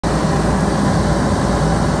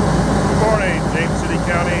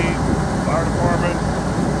County Fire Department,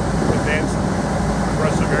 Advanced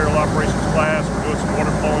Aggressive Aerial Operations class. We're doing some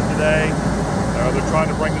water flowing today. They're trying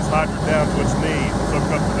to bring this hydrant down to its knees. It's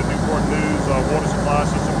hooked up to the Newport News water supply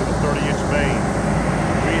system with a 30-inch main.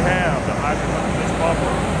 We have the hydrant under this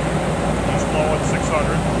bumper. He's flowing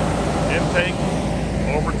 600. Intake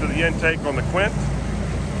over to the intake on the quint.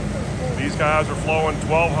 These guys are flowing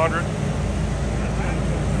 1200.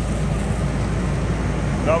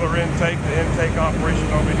 Another intake, the intake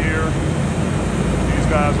operation over here. These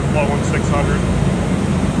guys are flowing 600.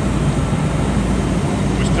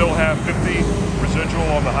 We still have 50 residual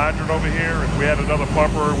on the hydrant over here. If we had another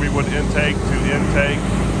pumper, we would intake to intake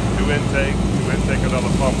to intake to intake another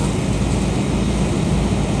pumper.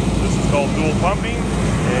 This is called dual pumping,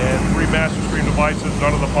 and 3 master stream devices.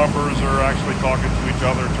 None of the pumpers are actually talking to each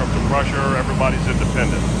other in terms of pressure. Everybody's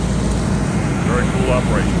independent. Very cool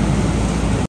operation.